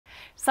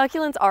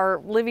Succulents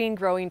are living,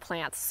 growing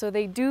plants, so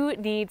they do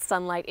need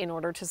sunlight in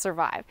order to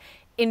survive.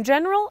 In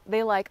general,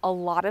 they like a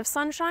lot of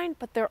sunshine,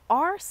 but there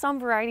are some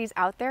varieties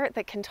out there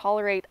that can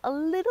tolerate a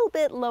little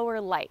bit lower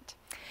light.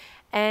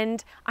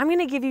 And I'm going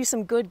to give you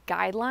some good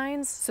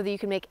guidelines so that you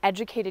can make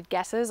educated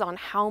guesses on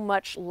how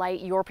much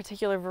light your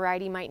particular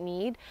variety might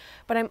need.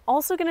 But I'm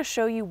also going to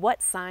show you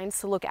what signs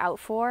to look out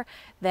for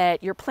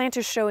that your plant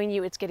is showing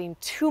you it's getting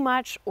too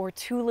much or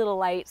too little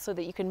light so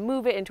that you can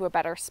move it into a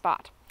better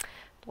spot.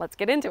 Let's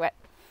get into it.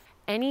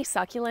 Any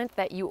succulent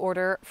that you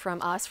order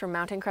from us, from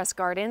Mountain Crest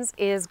Gardens,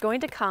 is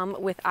going to come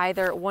with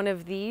either one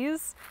of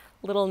these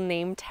little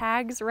name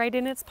tags right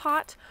in its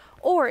pot,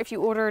 or if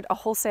you ordered a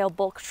wholesale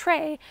bulk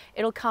tray,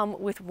 it'll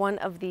come with one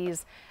of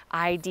these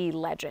ID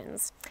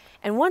legends.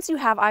 And once you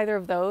have either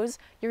of those,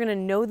 you're going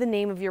to know the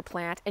name of your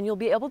plant and you'll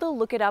be able to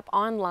look it up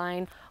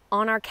online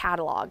on our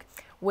catalog,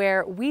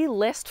 where we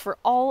list for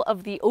all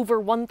of the over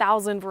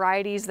 1,000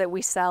 varieties that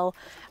we sell,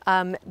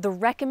 the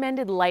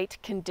recommended light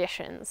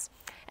conditions.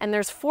 And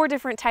there's 4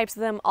 different types of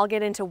them. I'll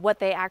get into what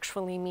they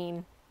actually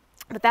mean.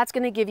 But that's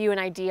going to give you an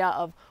idea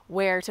of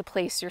where to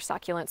place your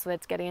succulent so that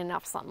it's getting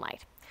enough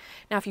sunlight.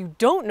 Now, if you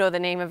don't know the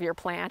name of your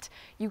plant,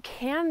 you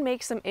can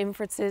make some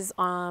inferences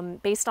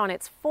based on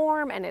its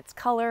form and its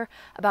color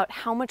about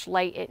how much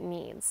light it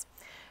needs.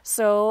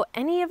 So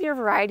any of your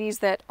varieties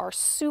that are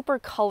super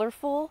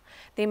colorful,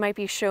 they might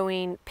be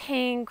showing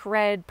pink,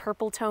 red,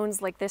 purple tones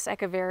like this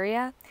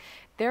Echeveria,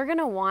 they're going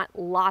to want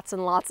lots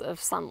and lots of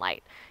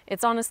sunlight.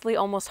 It's honestly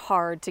almost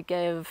hard to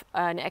give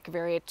an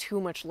Echeveria too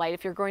much light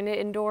if you're going to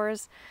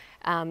indoors.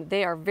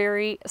 They are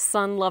very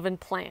sun-loving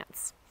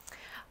plants.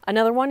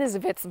 Another one is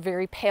if it's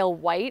very pale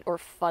white or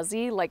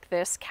fuzzy like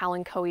this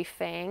Kalanchoe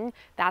Fang,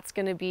 that's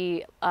going to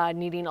be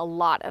needing a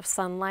lot of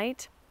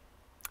sunlight.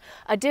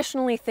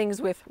 Additionally,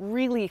 things with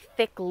really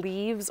thick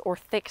leaves or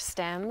thick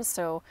stems,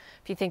 so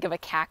if you think of a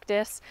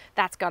cactus,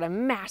 that's got a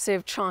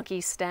massive chunky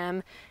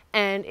stem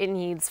and it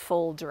needs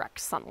full direct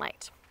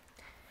sunlight.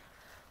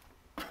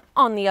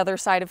 On the other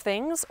side of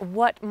things,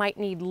 what might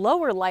need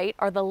lower light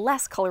are the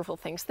less colorful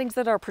things, things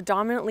that are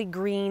predominantly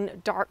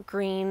green, dark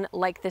green,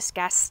 like this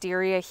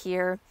Gasteria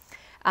here.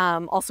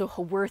 Also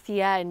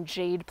Haworthia and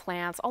jade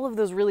plants, all of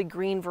those really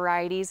green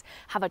varieties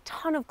have a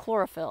ton of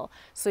chlorophyll,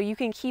 so you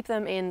can keep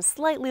them in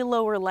slightly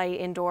lower light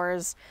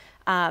indoors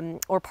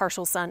or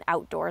partial sun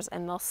outdoors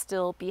and they'll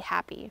still be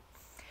happy.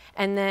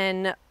 And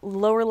then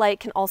lower light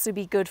can also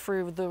be good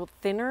for the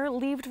thinner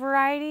leaved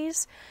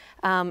varieties.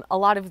 A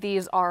lot of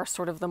these are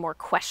sort of the more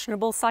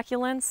questionable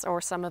succulents or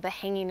some of the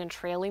hanging and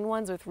trailing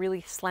ones with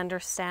really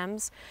slender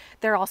stems.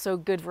 They're also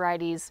good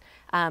varieties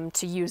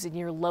to use in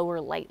your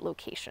lower light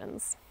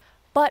locations.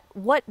 But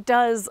what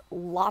does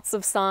lots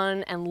of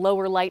sun and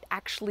lower light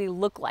actually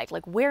look like?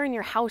 Like where in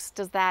your house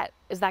is that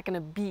going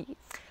to be?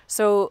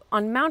 So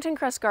on Mountain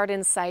Crest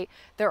Gardens site,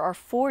 there are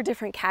 4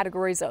 different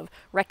categories of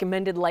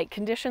recommended light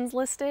conditions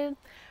listed.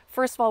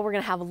 First of all, we're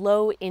going to have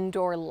low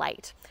indoor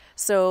light.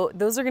 So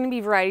those are going to be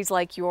varieties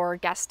like your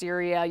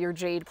Gasteria, your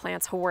jade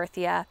plants,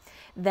 Haworthia,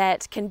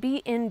 that can be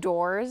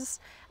indoors.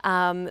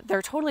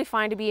 They're totally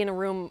fine to be in a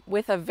room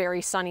with a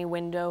very sunny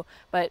window,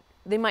 but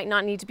they might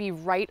not need to be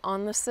right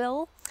on the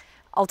sill.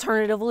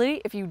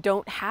 Alternatively, if you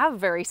don't have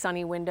very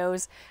sunny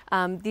windows,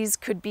 these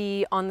could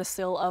be on the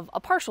sill of a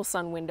partial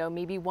sun window,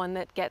 maybe one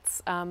that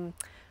gets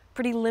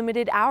pretty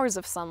limited hours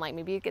of sunlight.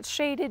 Maybe it gets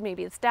shaded,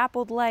 maybe it's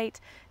dappled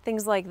light,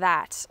 things like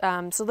that.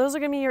 So those are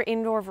going to be your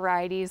indoor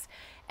varieties,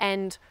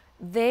 and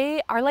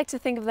I like to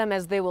think of them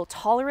as they will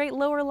tolerate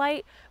lower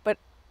light, but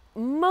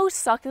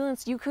most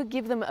succulents, you could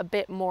give them a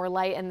bit more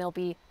light and they'll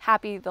be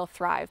happy, they'll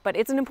thrive. But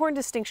it's an important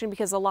distinction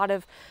because a lot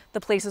of the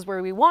places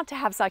where we want to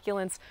have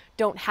succulents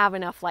don't have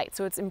enough light.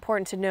 So it's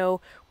important to know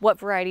what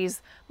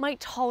varieties might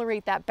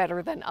tolerate that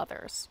better than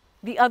others.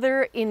 The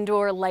other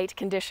indoor light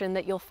condition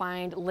that you'll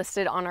find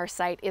listed on our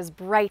site is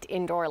bright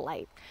indoor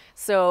light.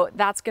 So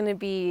that's going to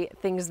be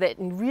things that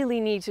really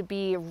need to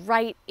be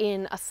right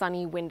in a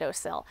sunny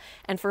windowsill.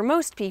 And for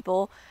most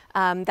people,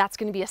 that's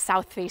going to be a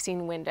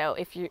south-facing window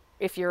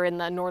if you're in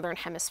the northern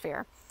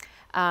hemisphere.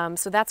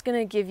 So that's going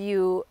to give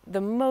you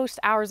the most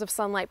hours of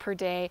sunlight per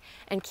day,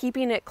 and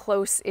keeping it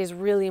close is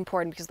really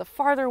important because the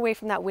farther away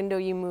from that window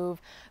you move,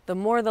 the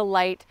more the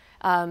light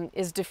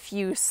is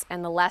diffuse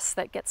and the less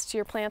that gets to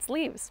your plant's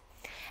leaves.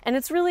 And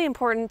it's really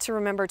important to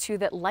remember too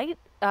that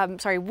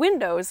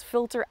windows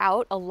filter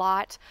out a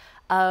lot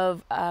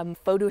of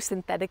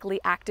photosynthetically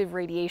active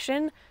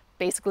radiation.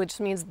 Basically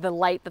just means the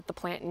light that the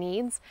plant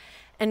needs,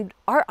 and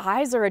our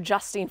eyes are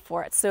adjusting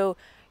for it. So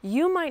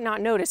you might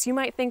not notice, you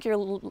might think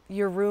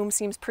your room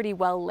seems pretty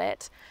well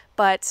lit,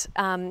 but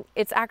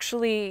it's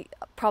actually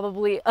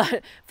probably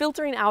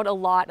filtering out a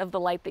lot of the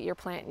light that your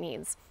plant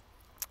needs.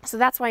 So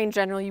that's why in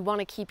general you want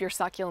to keep your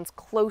succulents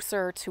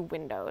closer to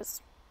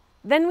windows.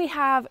 Then we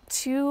have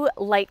 2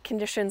 light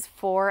conditions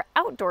for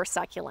outdoor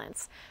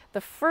succulents. The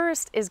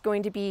first is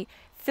going to be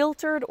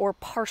filtered or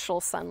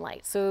partial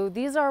sunlight. So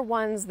these are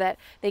ones that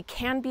they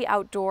can be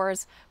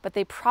outdoors, but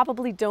they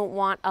probably don't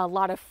want a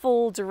lot of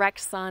full direct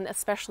sun,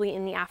 especially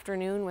in the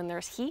afternoon when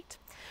there's heat.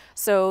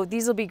 So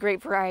these will be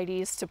great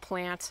varieties to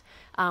plant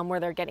where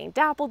they're getting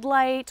dappled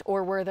light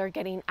or where they're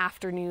getting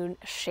afternoon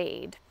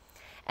shade.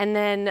 And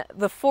then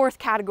the fourth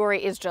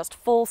category is just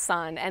full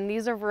sun, and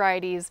these are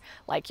varieties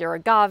like your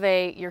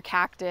agave, your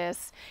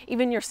cactus,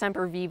 even your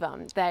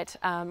sempervivum that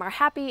are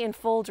happy in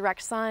full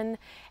direct sun.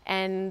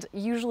 And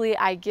usually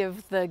I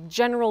give the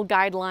general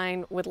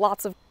guideline with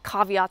lots of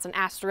caveats and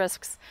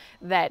asterisks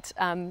that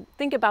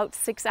think about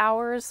 6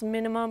 hours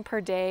minimum per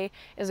day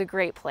is a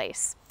great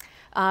place.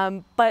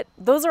 But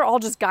those are all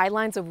just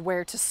guidelines of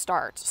where to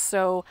start.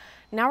 So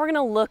now we're going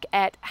to look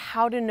at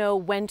how to know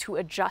when to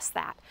adjust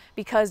that,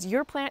 because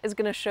your plant is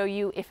going to show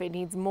you if it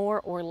needs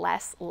more or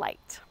less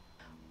light.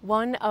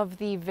 One of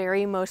the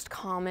very most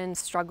common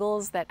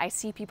struggles that I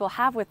see people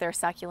have with their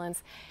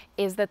succulents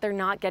is that they're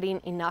not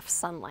getting enough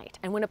sunlight.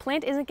 And when a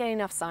plant isn't getting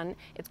enough sun,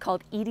 it's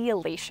called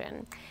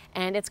etiolation.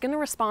 And it's going to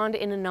respond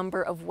in a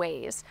number of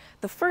ways.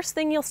 The first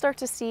thing you'll start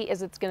to see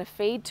is it's going to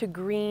fade to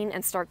green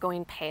and start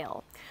going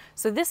pale.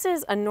 So this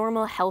is a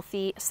normal,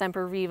 healthy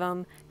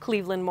sempervivum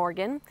Cleveland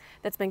Morgan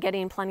that's been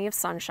getting plenty of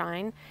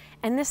sunshine.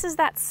 And this is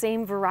that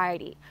same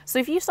variety. So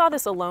if you saw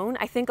this alone,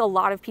 I think a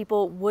lot of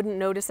people wouldn't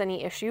notice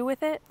any issue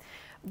with it.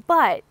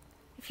 But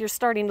if you're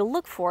starting to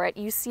look for it,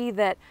 you see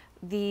that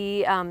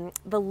the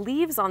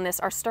leaves on this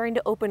are starting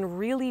to open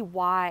really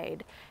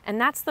wide. And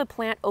that's the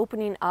plant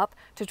opening up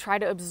to try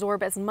to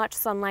absorb as much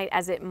sunlight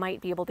as it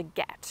might be able to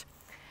get.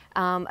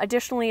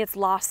 Additionally, it's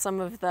lost some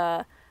of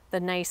the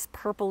nice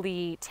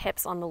purpley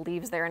tips on the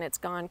leaves there, and it's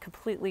gone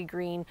completely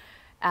green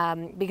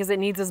because it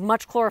needs as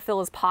much chlorophyll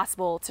as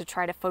possible to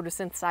try to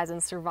photosynthesize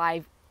and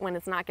survive when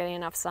it's not getting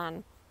enough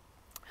sun.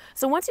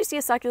 So once you see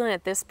a succulent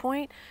at this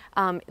point,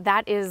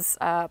 that is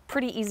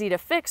pretty easy to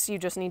fix. You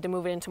just need to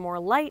move it into more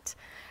light.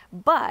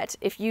 But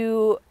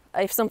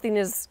if something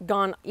has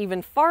gone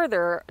even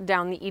farther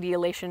down the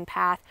etiolation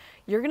path,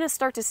 you're going to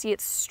start to see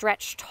it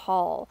stretch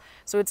tall.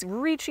 So it's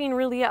reaching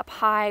really up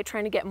high,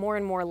 trying to get more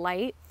and more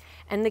light.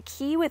 And the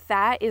key with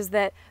that is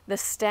that the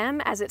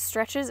stem, as it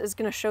stretches, is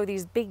going to show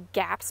these big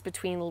gaps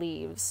between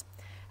leaves.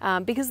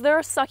 Because there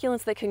are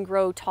succulents that can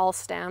grow tall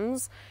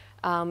stems,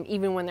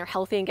 even when they're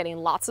healthy and getting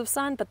lots of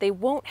sun, but they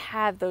won't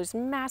have those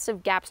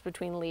massive gaps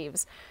between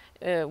leaves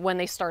when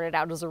they started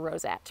out as a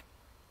rosette.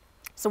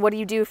 So what do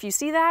you do if you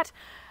see that?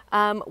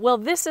 Well,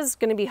 this is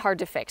going to be hard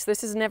to fix.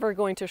 This is never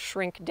going to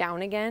shrink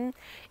down again.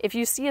 If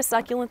you see a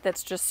succulent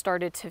that's just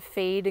started to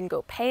fade and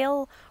go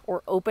pale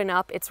or open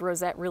up its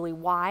rosette really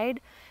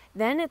wide,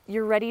 then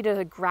you're ready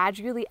to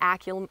gradually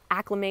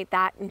acclimate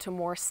that into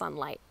more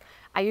sunlight.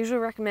 I usually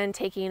recommend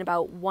taking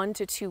about 1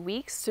 to 2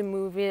 weeks to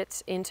move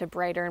it into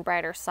brighter and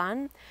brighter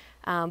sun,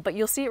 but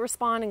you'll see it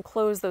respond and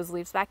close those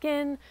leaves back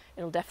in.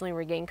 It'll definitely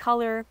regain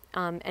color,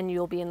 and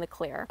you'll be in the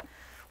clear.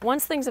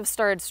 Once things have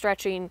started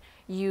stretching,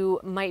 you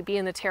might be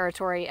in the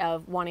territory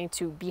of wanting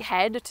to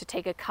behead, to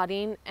take a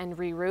cutting and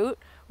reroot,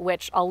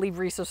 which I'll leave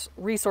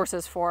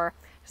resources for,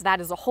 because that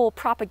is a whole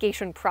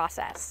propagation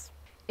process.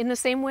 In the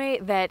same way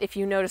that if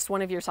you noticed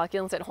one of your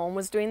succulents at home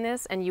was doing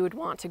this and you would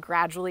want to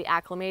gradually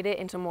acclimate it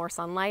into more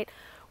sunlight,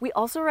 we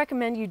also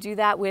recommend you do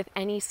that with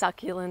any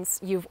succulents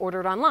you've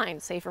ordered online,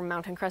 say from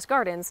Mountain Crest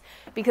Gardens,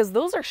 because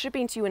those are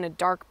shipping to you in a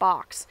dark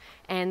box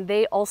and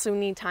they also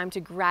need time to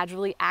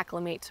gradually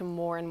acclimate to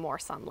more and more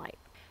sunlight.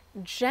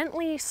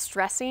 Gently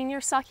stressing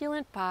your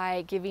succulent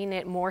by giving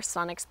it more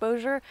sun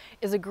exposure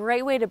is a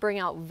great way to bring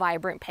out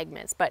vibrant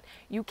pigments, but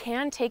you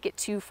can take it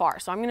too far.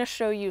 So I'm going to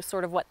show you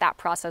sort of what that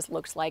process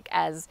looks like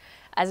as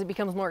it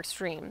becomes more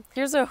extreme.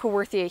 Here's a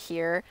Haworthia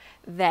here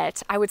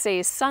that I would say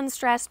is sun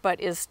stressed, but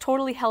is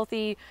totally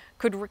healthy,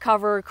 could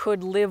recover,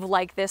 could live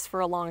like this for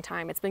a long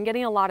time. It's been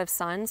getting a lot of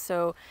sun,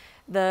 so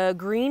the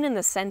green in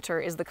the center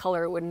is the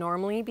color it would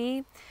normally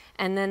be.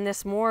 And then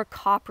this more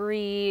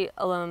coppery,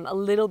 a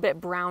little bit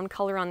brown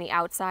color on the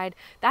outside,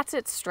 that's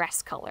its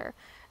stress color.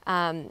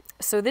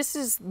 So this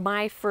is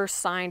my first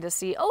sign to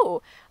see,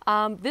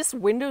 this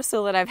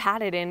windowsill that I've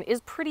had it in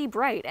is pretty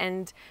bright,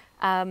 and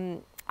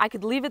I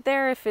could leave it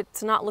there if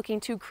it's not looking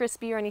too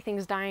crispy or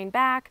anything's dying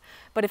back.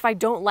 But if I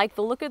don't like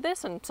the look of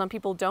this, and some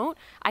people don't,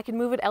 I can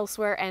move it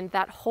elsewhere and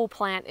that whole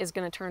plant is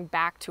going to turn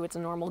back to its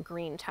normal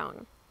green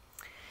tone.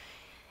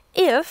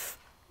 If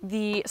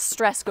the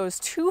stress goes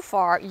too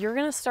far, you're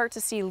going to start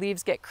to see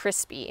leaves get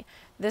crispy.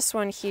 This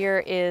one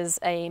here is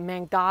a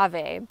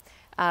mangave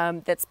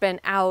that's been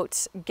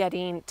out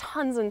getting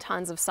tons and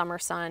tons of summer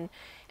sun.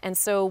 And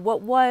so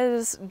what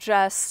was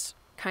just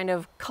kind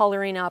of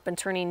coloring up and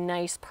turning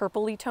nice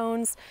purpley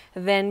tones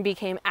then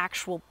became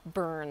actual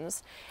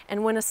burns.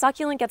 And when a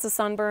succulent gets a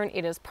sunburn,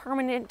 it is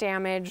permanent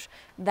damage.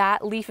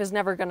 That leaf is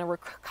never going to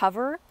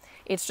recover.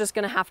 It's just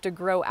going to have to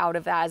grow out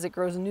of that as it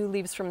grows new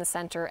leaves from the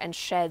center and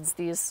sheds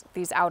these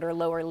outer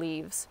lower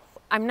leaves.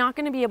 I'm not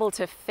going to be able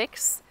to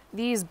fix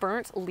these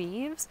burnt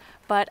leaves,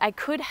 but I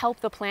could help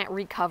the plant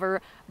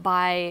recover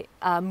by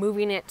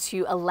moving it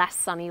to a less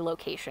sunny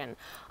location.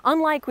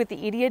 Unlike with the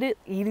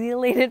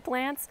etiolated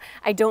plants,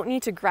 I don't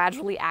need to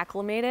gradually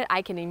acclimate it.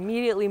 I can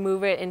immediately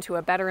move it into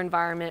a better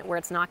environment where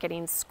it's not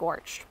getting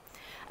scorched.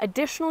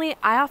 Additionally,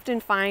 I often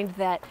find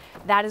that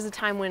that is a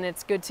time when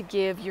it's good to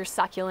give your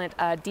succulent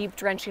a deep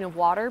drenching of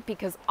water,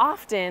 because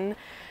often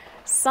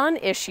sun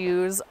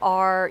issues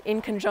are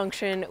in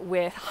conjunction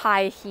with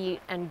high heat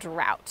and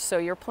drought. So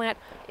your plant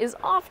is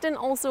often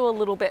also a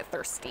little bit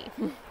thirsty.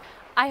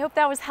 I hope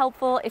that was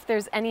helpful. If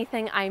there's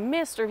anything I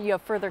missed or if you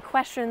have further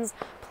questions,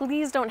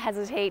 please don't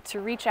hesitate to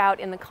reach out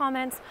in the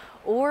comments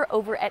or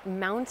over at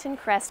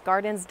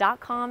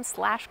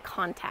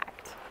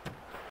mountaincrestgardens.com/contact.